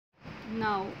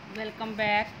Now welcome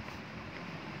back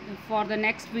for the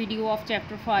next video of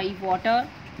chapter 5 water.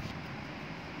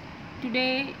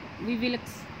 Today we will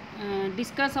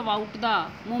discuss about the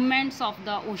movements of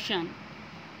the ocean.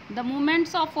 The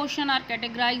movements of ocean are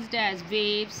categorized as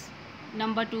waves,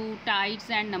 number 2 tides,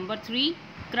 and number 3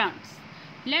 currents.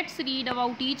 Let's read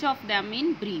about each of them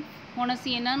in brief. ਹੁਣ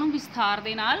ਅਸੀਂ ਇਹਨਾਂ ਨੂੰ ਵਿਸਥਾਰ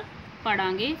ਦੇ ਨਾਲ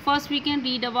ਪੜਾਂਗੇ. First we can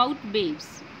read about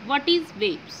waves. What is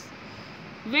waves?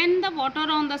 When the water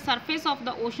on the surface of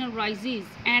the ocean rises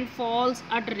and falls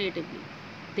alternatively,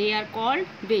 they are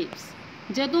called waves.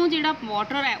 ਜਦੋਂ ਜਿਹੜਾ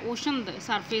water ਹੈ ਓਸ਼ਨ ਦੇ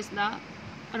ਸਰਫੇਸ ਦਾ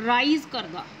ਰਾਈਜ਼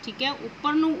ਕਰਦਾ, ਠੀਕ ਹੈ,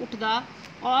 ਉੱਪਰ ਨੂੰ ਉੱਠਦਾ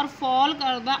ਔਰ ਫਾਲ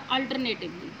ਕਰਦਾ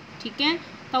ਅਲਟਰਨੇਟਿਵਲੀ, ਠੀਕ ਹੈ,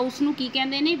 ਤਾਂ ਉਸ ਨੂੰ ਕੀ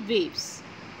ਕਹਿੰਦੇ ਨੇ? Waves.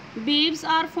 Waves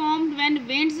are formed when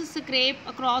winds scrape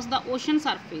across the ocean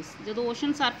surface. ਜਦੋਂ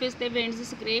ocean surface ਤੇ winds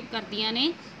scrape ਕਰਦੀਆਂ ਨੇ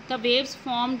ਤਾਂ waves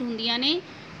formed ਹੁੰਦੀਆਂ ਨੇ,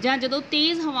 ਜਾਂ ਜਦੋਂ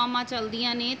ਤੇਜ਼ ਹਵਾਵਾਂ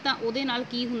ਚੱਲਦੀਆਂ ਨੇ ਤਾਂ ਉਹਦੇ ਨਾਲ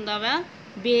ਕੀ ਹੁੰਦਾ ਵਾ?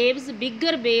 waves,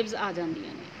 bigger waves ਆ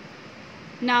ਜਾਂਦੀਆਂ ਨੇ.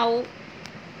 Now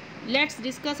let's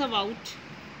discuss about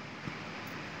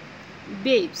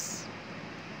waves.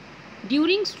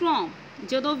 During storm,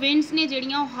 ਜਦੋਂ winds ਨੇ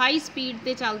ਜਿਹੜੀਆਂ ਉਹ ਹਾਈ ਸਪੀਡ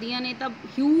ਤੇ ਚੱਲਦੀਆਂ ਨੇ ਤਾਂ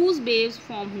huge waves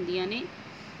form ਹੁੰਦੀਆਂ ਨੇ.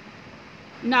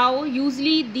 Now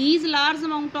usually these large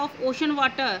amount of ocean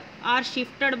water are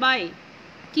shifted by,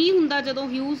 ਕੀ ਹੁੰਦਾ ਜਦੋਂ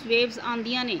huge waves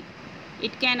ਆਉਂਦੀਆਂ ਨੇ?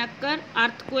 It can occur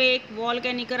earthquake,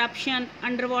 volcanic eruption,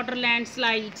 underwater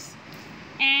landslides,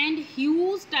 and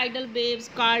huge tidal waves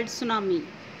called tsunami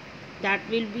that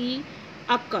will be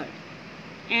occurred,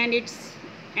 and it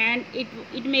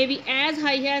may be as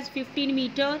high as 15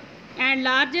 meter, and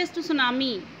largest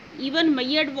tsunami even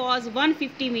measured was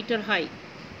 150 meter high.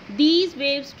 These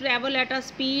waves travel at a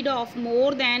speed of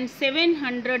more than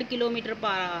 700 km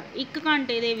per hour. ਇੱਕ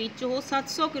ਘੰਟੇ ਦੇ ਵਿੱਚ ਉਹ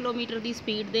 700 kilometre ਦੀ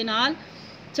speed ਦੇ ਨਾਲ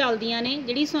ਚੱਲਦੀਆਂ ਨੇ.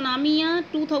 ਜਿਹੜੀ ਸੁਨਾਮੀ ਆ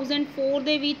 2004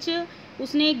 ਦੇ ਵਿੱਚ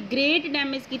ਉਸਨੇ ਗ੍ਰੇਟ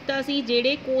ਡੈਮੇਜ ਕੀਤਾ ਸੀ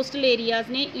ਜਿਹੜੇ ਕੋਸਟਲ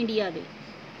ਏਰੀਆਜ਼ ਨੇ ਇੰਡੀਆ ਦੇ.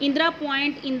 Indira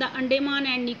point in the Andaman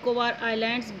and Nicobar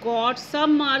islands got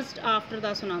submerged after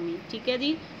the tsunami. ਠੀਕ ਹੈ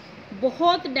ਜੀ,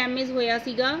 ਬਹੁਤ ਡੈਮੇਜ ਹੋਇਆ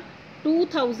ਸੀਗਾ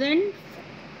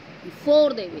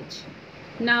 2004 ਦੇ ਵਿੱਚ.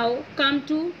 Now come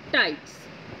to tides.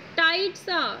 Tides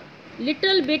are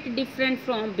little bit different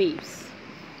from waves.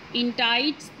 In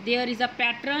tides there is a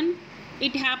pattern.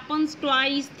 It happens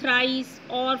twice, thrice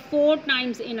or 4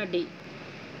 times in a day.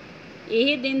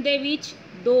 ਇਹ ਦਿਨ ਦੇ ਵਿੱਚ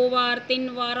 2 ਵਾਰ 3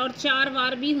 ਵਾਰ ਔਰ 4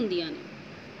 ਵਾਰ ਵੀ ਹੁੰਦੀਆਂ ਨੇ.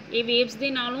 ਇਹ waves ਦੇ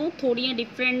ਨਾਲੋਂ ਥੋੜੀਆਂ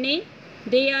different ਨੇ.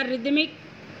 They are rhythmic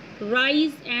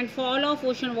rise and fall of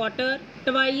ocean water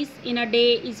twice in a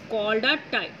day is called a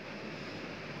tide.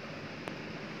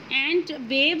 And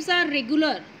waves are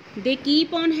regular, they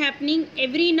keep on happening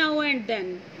every now and then,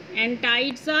 and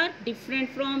tides are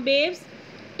different from waves.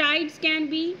 Tides can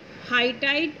be high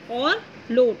tide or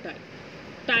low tide.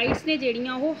 Tides ਨੇ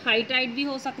ਜਿਹੜੀਆਂ ਉਹ high tide ਵੀ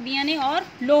ਹੋ ਸਕਦੀਆਂ ਨੇ ਔਰ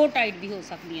low tide ਵੀ ਹੋ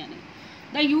ਸਕਦੀਆਂ ਨੇ.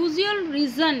 The usual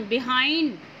reason behind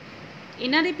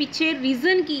ਇਹਨਾਂ ਦੇ ਪਿੱਛੇ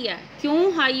reason ਕੀ ਹੈ ਕਿਉਂ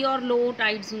high ਔਰ low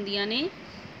tides ਹੁੰਦੀਆਂ ਨੇ?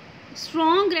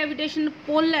 Strong gravitational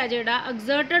pull ਹੈ ਜਿਹੜਾ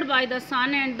exerted by the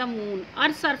sun and the moon.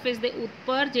 Earth surface ਦੇ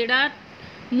ਉੱਪਰ ਜਿਹੜਾ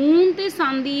moon ਤੇ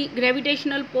sun ਦੀ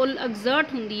gravitational pull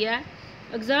exert ਹੁੰਦੀ ਹੈ,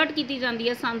 exert ਕੀਤੀ ਜਾਂਦੀ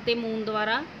ਹੈ sun ਤੇ moon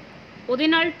ਦੁਆਰਾ, ਉਹਦੇ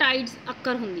ਨਾਲ tides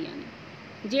occur ਹੁੰਦੀਆਂ ਨੇ.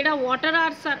 ਜਿਹੜਾ water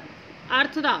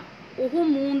ਅਰਥ ਦਾ ਉਹ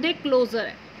moon ਦੇ closer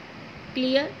ਹੈ,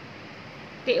 clear?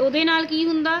 ਤੇ ਉਹਦੇ ਨਾਲ ਕੀ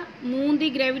ਹੁੰਦਾ? moon ਦੀ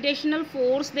gravitational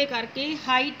force ਦੇ ਕਰਕੇ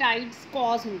high tides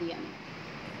cause ਹੁੰਦੀਆਂ ਨੇ.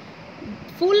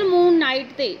 full moon night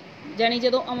ਤੇ ਜਾਨੀ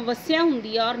ਜਦੋਂ ਅਮਾਵਸਿਆ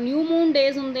ਹੁੰਦੀ ਆ ਔਰ ਨਿਊ ਮੂਨ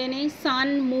ਡੇਜ਼ ਹੁੰਦੇ ਨੇ,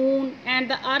 ਸਨ, ਮੂਨ ਐਂਡ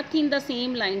ਦਾ ਅਰਥ ਇਨ ਦਾ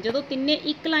ਸੇਮ ਲਾਈਨ, ਜਦੋਂ ਤਿੰਨੇ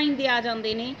ਇੱਕ ਲਾਈਨ ਦੇ ਆ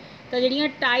ਜਾਂਦੇ ਨੇ ਤਾਂ ਜਿਹੜੀਆਂ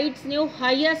ਟਾਈਡਸ ਨੇ ਉਹ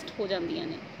ਹਾਈਐਸਟ ਹੋ ਜਾਂਦੀਆਂ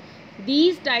ਨੇ.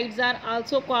 These ਟਾਈਡਸ are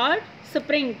also called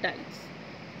spring ਟਾਈਡਸ.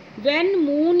 Van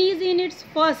moon is in it's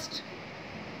first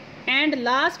and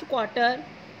last quarter,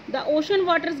 the ocean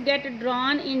waters get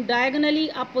drawn in diagonally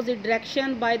opposite direction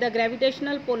by the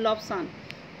gravitational pull of sun.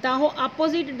 ਤਾਂ ਉਹ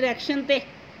opposite direction ਤੇ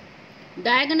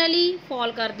diagonally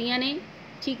fall करदियां ने,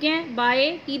 ठीक है, bye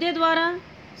किहदे द्वारा?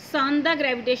 सन दा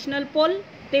gravitational pull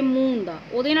ते मून दा.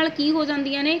 ਉਹਦੇ ਨਾਲ ਕੀ ਹੋ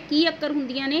ਜਾਂਦੀਆਂ ਨੇ? ਕੀ ਅਕਰ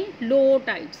ਹੁੰਦੀਆਂ ਨੇ? लो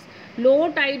टाइड्स. लो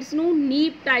टाइड्स ਨੂੰ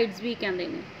नीप टाइड्स ਵੀ ਕਹਿੰਦੇ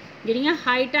ਨੇ. ਜਿਹੜੀਆਂ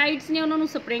ਹਾਈ ਟਾਈਡਸ ਨੇ ਉਹਨਾਂ ਨੂੰ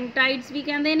ਸਪਰਿੰਗ ਟਾਈਡਸ ਵੀ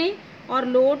ਕਹਿੰਦੇ ਨੇ ਔਰ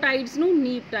लो टाइड्स ਨੂੰ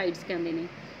नीप टाइड्स ਕਹਿੰਦੇ ਨੇ.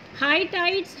 ਹਾਈ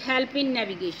ਟਾਈਡਸ ਹੈਲਪ ਇਨ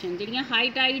ਨੈਵੀਗੇਸ਼ਨ. ਜਿਹੜੀਆਂ ਹਾਈ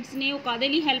ਟਾਈਡਸ ਨੇ ਉਹ ਕਾਹਦੇ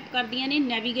ਲਈ ਹੈਲਪ ਕਰਦੀਆਂ ਨੇ?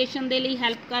 ਨੈਵੀਗੇਸ਼ਨ ਦੇ ਲਈ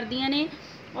ਹੈਲਪ ਕਰਦੀਆਂ ਨੇ.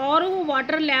 ਔਰ ਉਹ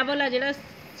ਵਾਟਰ ਲੈਵਲ ਆ ਜਿਹੜਾ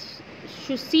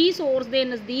ਸੀ ਸੋਰਸ ਦੇ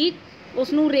ਨਜ਼ਦੀਕ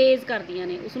ਉਸ ਨੂੰ ਰੇਜ਼ ਕਰਦੀਆਂ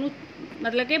ਨੇ, ਉਸ ਨੂੰ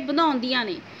ਮਤਲਬ ਕਿ ਵਧਾਉਂਦੀਆਂ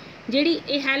ਨੇ. ਜਿਹੜੀ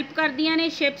ਇਹ ਹੈਲਪ ਕਰਦੀਆਂ ਨੇ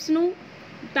ਸ਼ਿਪਸ ਨੂੰ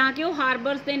ਤਾਂ ਕਿ ਉਹ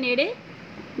ਹਾਰਬਰਸ ਦੇ ਨੇੜੇ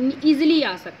ਈਜ਼ੀਲੀ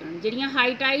ਆ ਸਕਣ. ਜਿਹੜੀਆਂ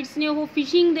ਹਾਈ ਟਾਈਡਸ ਨੇ ਉਹ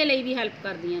ਫਿਸ਼ਿੰਗ ਦੇ ਲਈ ਵੀ ਹੈਲਪ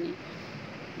ਕਰਦੀਆਂ ਨੇ.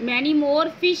 ਮੈਨੀ ਮੋਰ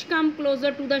fish come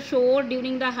closure to the sure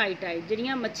during the high tide.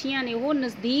 ਜਿਹੜੀਆਂ ਮੱਛੀਆਂ ਨੇ ਉਹ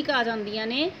ਨਜ਼ਦੀਕ ਆ ਜਾਂਦੀਆਂ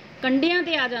ਨੇ ਕੰਢਿਆਂ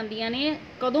ਤੇ ਆ ਜਾਂਦੀਆਂ ਨੇ।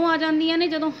 ਕਦੋਂ ਆ ਜਾਂਦੀਆਂ ਨੇ?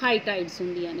 ਜਦੋਂ ਹਾਈ ਟਾਈਡਸ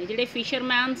ਹੁੰਦੀਆਂ ਨੇ। ਜਿਹੜੇ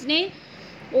ਫਿਸ਼ਰਮੈਨਸ ਨੇ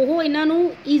ਉਹ ਇਹਨਾਂ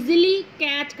ਨੂੰ ਈਜ਼ੀਲੀ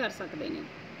ਕੈਚ ਕਰ ਸਕਦੇ ਨੇ।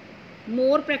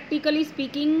 ਮੋਰ ਪ੍ਰੈਕਟੀਕਲੀ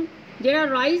ਸਪੀਕਿੰਗ, ਜਿਹੜਾ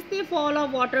ਰਾਈਜ਼ ਤੇ ਫਾਲ ਆਫ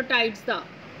ਵਾਟਰ ਟਾਈਡਸ ਦਾ,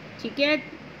 ਠੀਕ ਹੈ,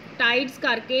 ਟਾਈਡਸ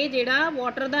ਕਰਕੇ ਜਿਹੜਾ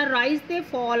ਵਾਟਰ ਦਾ ਰਾਈਜ਼ ਤੇ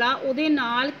ਫਾਲ ਆ ਉਹਦੇ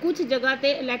ਨਾਲ ਕੁਝ ਜਗ੍ਹਾ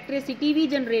ਤੇ ਇਲੈਕਟ੍ਰਿਸਿਟੀ ਵੀ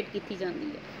ਜਨਰੇਟ ਕੀਤੀ ਜਾਂਦੀ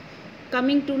ਹੈ।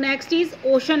 Coming to next is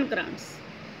ocean ਕਰੰਟਸ।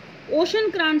 Ocean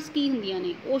ਕਰੰਟਸ ਕੀ ਹੁੰਦੀਆਂ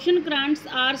ਨੇ? Ocean ਕਰੰਟਸ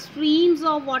R streams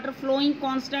of water following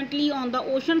constantly on the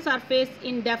ocean surface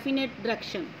in definite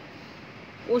direction.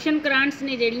 Ocean ਕਰੰਟਸ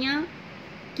ਨੇ ਜਿਹੜੀਆਂ,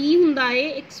 ਕੀ ਹੁੰਦਾ ਹੈ,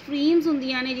 ਇੱਕ ਸਟਰੀਮਸ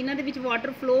ਹੁੰਦੀਆਂ ਨੇ ਜਿਨ੍ਹਾਂ ਦੇ ਵਿੱਚ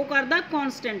ਵਾਟਰ ਫਲੋ ਕਰਦਾ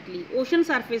ਕੌਨਸਟੈਂਟਲੀ ਓਸ਼ਨ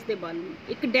ਸਰਫੇਸ ਦੇ ਵੱਲ ਨੂੰ,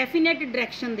 ਇੱਕ ਡੈਫੀਨੇਟ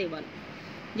ਡਾਇਰੈਕਸ਼ਨ ਦੇ ਵੱਲ।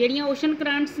 ਜਿਹੜੀਆਂ ਓਸ਼ਨ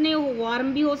ਕਰੰਟਸ ਨੇ ਉਹ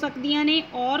ਵਾਰਮ ਵੀ ਹੋ ਸਕਦੀਆਂ ਨੇ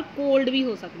ਔਰ ਕੋਲਡ ਵੀ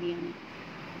ਹੋ ਸਕਦੀਆਂ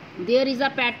ਨੇ। ਦੇਅਰ ਇਜ਼ ਅ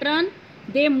ਪੈਟਰਨ,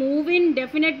 ਦੇ ਮੂਵ ਇਨ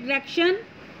ਡੈਫੀਨੇਟ ਡਾਇਰੈਕਸ਼ਨ।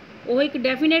 ਉਹ ਇੱਕ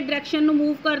ਡੈਫੀਨੇਟ ਡਾਇਰੈਕਸ਼ਨ ਨੂੰ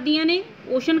ਮੂਵ ਕਰਦੀਆਂ ਨੇ।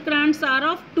 Ocean ਕਰੰਟਸ R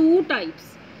of to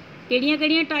types. ਕਿਹੜੀਆਂ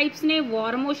ਕਿਹੜੀਆਂ ਟਾਈਪਸ ਨੇ?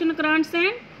 Warm ocean ਕਰੰਟਸ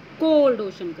and cold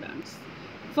ocean ਕਰੰਟਸ।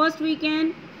 First we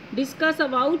can discuss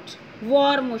about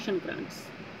warm ocean ਕਰੰਟਸ।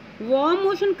 Warm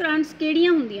ocean ਕਰੰਟਸ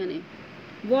ਕਿਹੜੀਆਂ ਹੁੰਦੀਆਂ ਨੇ?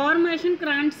 ਵਾਰਮ ਓਸ਼ਨ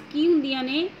ਕਰੰਟਸ ਕੀ ਹੁੰਦੀਆਂ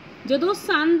ਨੇ? ਜਦੋਂ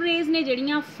ਸਨ ਰੇਜ਼ ਨੇ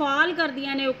ਜਿਹੜੀਆਂ ਫਾਲ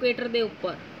ਕਰਦੀਆਂ ਨੇ ਇਕੁਏਟਰ ਦੇ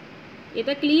ਉੱਪਰ, ਇਹ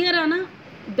ਤਾਂ ਕਲੀਅਰ ਆ ਨਾ,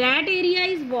 that area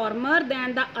is warmer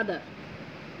then the other.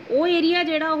 ਉਹ ਏਰੀਆ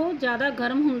ਜਿਹੜਾ ਉਹ ਜ਼ਿਆਦਾ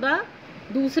ਗਰਮ ਹੁੰਦਾ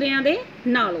ਦੂਸਰਿਆਂ ਦੇ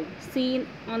ਨਾਲੋਂ। ਸੀਨ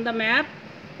ਔਨ ਦਾ ਮੈਪ,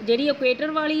 ਜਿਹੜੀ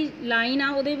ਇਕੁਏਟਰ ਵਾਲੀ ਲਾਈਨ ਆ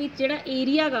ਉਹਦੇ ਵਿੱਚ ਜਿਹੜਾ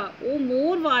ਏਰੀਆ ਗਾ ਉਹ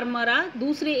ਮੋਰ ਵਾਰਮਰ ਆ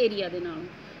ਦੂਸਰੇ ਏਰੀਆ ਦੇ ਨਾਲੋਂ।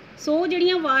 ਸੋ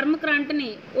ਜਿਹੜੀਆਂ ਵਾਰਮ ਕਰੰਟ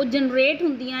ਨੇ ਉਹ ਜਨਰੇਟ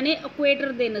ਹੁੰਦੀਆਂ ਨੇ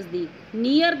ਇਕੁਏਟਰ ਦੇ ਨਜ਼ਦੀਕ,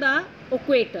 near the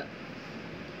equator,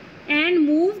 and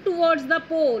move towards the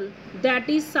pole that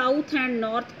is south and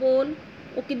north ਪੋਲ।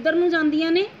 ਉਹ ਕਿੱਧਰ ਨੂੰ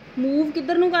ਜਾਂਦੀਆਂ ਨੇ? ਮੂਵ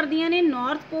ਕਿੱਧਰ ਨੂੰ ਕਰਦੀਆਂ ਨੇ?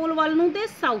 ਨਾਰਥ ਪੋਲ ਵੱਲ ਨੂੰ ਤੇ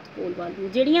ਸਾਊਥ ਪੋਲ ਵੱਲ ਨੂੰ।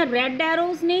 ਜਿਹੜੀਆਂ ਰੈੱਡ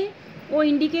ਐਰੋਜ਼ ਨੇ ਉਹ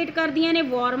ਇੰਡੀਕੇਟ ਕਰਦੀਆਂ ਨੇ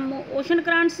ਵਾਰਮ ਓਸ਼ਨ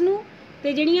ਕਰੰਟਸ ਨੂੰ,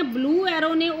 ਤੇ ਜਿਹੜੀਆਂ ਬਲੂ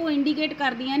ਐਰੋ ਨੇ ਉਹ ਇੰਡੀਕੇਟ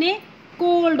ਕਰਦੀਆਂ ਨੇ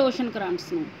ਕੋਲਡ ਓਸ਼ਨ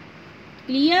ਕਰੰਟਸ ਨੂੰ।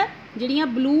 ਕਲੀਅਰ? ਜਿਹੜੀਆਂ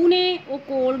ਬਲੂ ਨੇ ਉਹ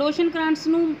ਕੋਲਡ ਓਸ਼ਨ ਕਰੰਟਸ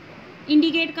ਨੂੰ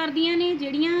ਇੰਡੀਕੇਟ ਕਰਦੀਆਂ ਨੇ,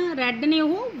 ਜਿਹੜੀਆਂ ਰੈੱਡ ਨੇ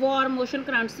ਉਹ ਵਾਰਮ ਓਸ਼ਨ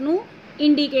ਕਰੰਟਸ ਨੂੰ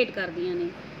ਇੰਡੀਕੇਟ ਕਰਦੀਆਂ ਨੇ।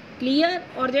 ਕਲੀਅਰ?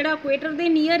 ਔਰ ਜਿਹੜਾ ਇਕੁਏਟਰ ਦੇ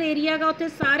ਨੀਅਰ ਏਰੀਆ ਗਾ ਉੱਥੇ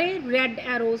ਸਾਰੇ ਰੈੱਡ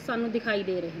ਐਰੋਜ਼ ਸਾਨੂੰ ਦਿਖਾਈ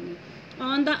ਦੇ ਰਹੇ ਨੇ।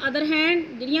 ਔਨ ਦਾ ਅਦਰ ਹੈਂਡ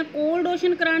ਜਿਹੜੀਆਂ ਕੋਲਡ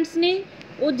ਓਸ਼ਨ ਕਰੰਟਸ ਨੇ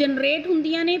ਉਹ ਜਨਰੇਟ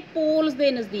ਹੁੰਦੀਆਂ ਨੇ ਪੋਲਸ ਦੇ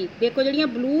ਨਜ਼ਦੀਕ। ਦੇਖੋ ਜਿਹੜੀਆਂ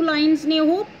ਬਲੂ ਲਾਈਨਸ ਨੇ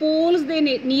ਉਹ ਪੋਲਸ ਦੇ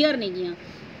ਨੀਅਰ ਨੇਗੀਆਂ।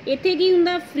 ਇੱਥੇ ਕੀ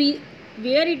ਹੁੰਦਾ?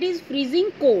 Wear it is freezing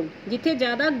cold, ਜਿੱਥੇ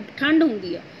ਜ਼ਿਆਦਾ ਠੰਡ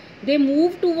ਹੁੰਦੀ ਆ। ਦੇ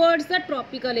ਮੂਵ ਟੂਵਰਡਸ ਦਾ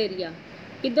ਟ੍ਰੋਪੀਕਲ ਏਰੀਆ।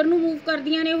 ਕਿੱਧਰ ਨੂੰ ਮੂਵ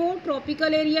ਕਰਦੀਆਂ ਨੇ ਉਹ?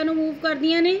 ਟ੍ਰੋਪੀਕਲ ਏਰੀਆ ਨੂੰ ਮੂਵ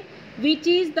ਕਰਦੀਆਂ ਨੇ। ਵਿਚ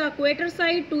is the equator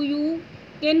side to you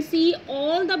can see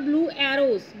all the blue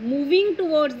arrows moving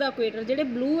towards the equator. ਜਿਹੜੇ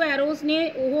ਬਲੂ ਐਰੋਜ਼ ਨੇ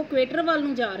ਉਹ ਇਕੁਏਟਰ ਵੱਲ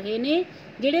ਨੂੰ ਜਾ ਰਹੇ ਨੇ,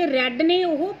 ਜਿਹੜੇ ਰੈੱਡ ਨੇ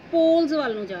ਉਹ ਪੋਲਸ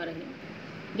ਵੱਲ ਨੂੰ ਜਾ ਰਹੇ ਨੇ।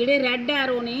 ਜਿਹੜੇ ਰੈੱਡ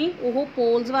ਐਰੋ ਨੇ ਉਹ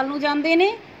ਪੋਲਸ ਵੱਲ ਨੂੰ ਜਾਂਦੇ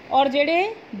ਨੇ ਔਰ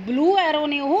ਜਿਹੜੇ ਬਲੂ ਐਰੋ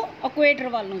ਨੇ ਉਹ ਇਕੁਏਟਰ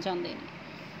ਵੱਲ ਨੂੰ ਜਾਂਦੇ ਨੇ।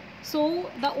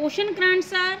 ਸੋ ਦਾ ocean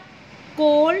ਕਰੰਟਸ R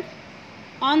cold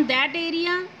on that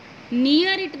area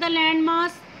near it the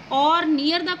landmass or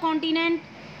near the continent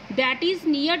that is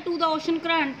near to the ocean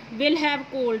current will have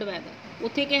cold weather।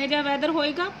 ਉੱਥੇ ਕਿਹੋ ਜਿਹਾ ਵੈਦਰ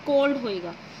ਹੋਏਗਾ? ਕੋਲਡ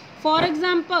ਹੋਏਗਾ। ਫੋਰ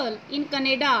ਐਗਜ਼ਾਮਪਲ ਇਨ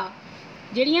ਕੈਨੇਡਾ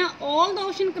ਜਿਹੜੀਆਂ all the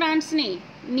ocean currents ਨੇ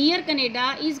near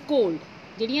Canada is cold.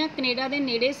 ਜਿਹੜੀਆਂ Canada ਦੇ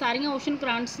ਨੇੜੇ ਸਾਰੀਆਂ ਓਸ਼ਨ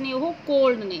ਕਰੰਟਸ ਨੇ ਉਹ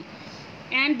ਕੋਲਡ ਨੇ,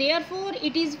 and ਦੇਅਰਫੋਰ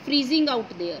it is freezing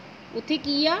out there. ਉੱਥੇ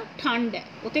ਕੀ ਆ? ਠੰਡ ਹੈ,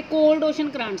 ਉੱਥੇ ਕੋਲਡ ਓਸ਼ਨ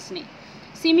ਕਰੰਟਸ ਨੇ।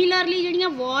 ਸਿਮਿਲਰਲੀ ਜਿਹੜੀਆਂ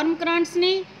ਵਾਰਮ ਕਰੰਟਸ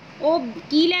ਨੇ ਉਹ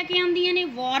ਕੀ ਲੈ ਕੇ ਆਉਂਦੀਆਂ ਨੇ?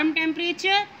 ਵਾਰਮ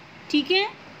ਟੈਂਪਰੇਚਰ, ਠੀਕ ਹੈ,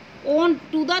 on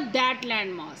to the that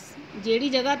land ਮਾਸ। ਜਿਹੜੀ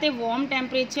ਜਗ੍ਹਾ 'ਤੇ ਵਾਰਮ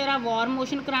ਟੈਂਪਰੇਚਰ ਆ, ਵਾਰਮ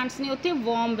ਓਸ਼ਨ ਕਰੰਟਸ ਨੇ ਉੱਥੇ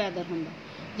ਵਾਰਮ ਵੈਦਰ ਹੁੰਦਾ।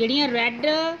 ਜਿਹੜੀਆਂ ਰੈੱਡ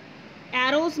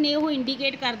ਐਰੋਜ਼ ਨੇ ਉਹ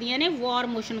ਇੰਡੀਕੇਟ ਕਰਦੀਆਂ ਨੇ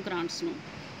ਵਾਰਮ ਓਸ਼ਨ ਕਰੰਟਸ ਨੂੰ।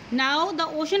 ਨਾਓ ਦਾ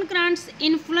ocean ਕਰੰਟਸ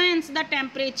influence the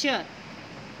temperature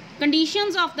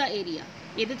conditions of the area.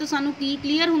 ਇਹਦੇ ਤੋਂ ਸਾਨੂੰ ਕੀ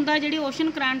ਕਲੀਅਰ ਹੁੰਦਾ? ਜਿਹੜੇ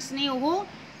ਓਸ਼ਨ ਕਰੰਟਸ ਨੇ ਉਹ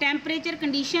ਟੈਂਪਰੇਚਰ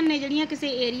ਕੰਡੀਸ਼ਨ ਨੇ ਜਿਹੜੀਆਂ ਕਿਸੇ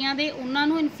ਏਰੀਆ ਦੇ ਉਹਨਾਂ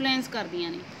ਨੂੰ ਇਨਫਲੂਐਂਸ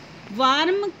ਕਰਦੀਆਂ ਨੇ।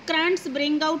 Warm ਕਰੰਟਸ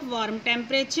bring out warm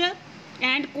temperature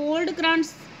and cold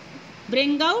ਕਰੰਟਸ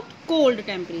bring out cold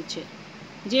temperature.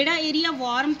 ਜਿਹੜਾ ਏਰੀਆ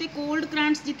ਵਾਰਮ ਤੇ ਕੋਲਡ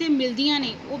ਕਰੰਟਸ ਜਿੱਥੇ ਮਿਲਦੀਆਂ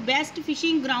ਨੇ ਉਹ ਬੈਸਟ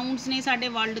ਫਿਸ਼ਿੰਗ ਗਰਾਊਂਡਸ ਨੇ ਸਾਡੇ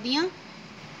ਵਰਲਡ ਦੀਆਂ।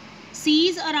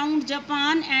 Cease around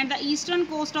Japan and the eastern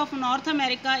cost of north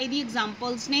America ਇਹਦੀ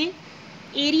ਐਗਜ਼ਾਮਪਲਸ ਨੇ।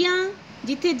 ਏਰੀਆ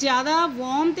ਜਿੱਥੇ ਜ਼ਿਆਦਾ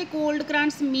ਵਾਰਮ ਤੇ ਕੋਲਡ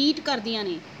ਕਰੰਟਸ ਮੀਟ ਕਰਦੀਆਂ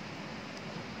ਨੇ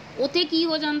ਉੱਥੇ ਕੀ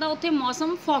ਹੋ ਜਾਂਦਾ? ਉੱਥੇ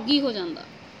ਮੌਸਮ ਫੌਗੀ ਹੋ ਜਾਂਦਾ,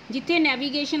 ਜਿੱਥੇ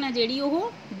ਨੈਵੀਗੇਸ਼ਨ ਹੈ ਜਿਹੜੀ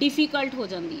ਉਹ ਡਿਫੀਕਲਟ ਹੋ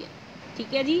ਜਾਂਦੀ ਹੈ।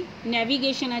 ਠੀਕ ਹੈ ਜੀ,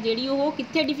 ਨੈਵੀਗੇਸ਼ਨ ਹੈ ਜਿਹੜੀ ਉਹ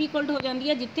ਕਿੱਥੇ ਡਿਫੀਕਲਟ ਹੋ ਜਾਂਦੀ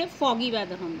ਹੈ? ਜਿੱਥੇ ਫੌਗੀ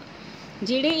ਵੈਦਰ ਹੁੰਦਾ।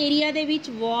 ਜਿਹੜੇ ਏਰੀਆ ਦੇ ਵਿੱਚ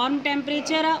ਵਾਰਮ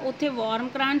ਟੈਂਪਰੇਚਰ ਆ ਉੱਥੇ ਵਾਰਮ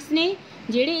ਕਰੰਟਸ ਨੇ,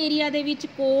 ਜਿਹੜੇ ਏਰੀਆ ਦੇ ਵਿੱਚ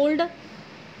ਕੋਲਡ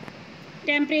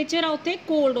ਟੈਂਪਰੇਚਰ ਆ ਉੱਥੇ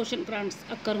ਕੋਲਡ ਓਸ਼ਨ ਕਰੰਟਸ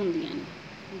ਅਕਰ ਹੁੰਦੀਆਂ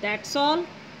ਨੇ। That's all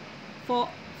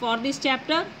for this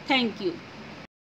chapter. Thank you.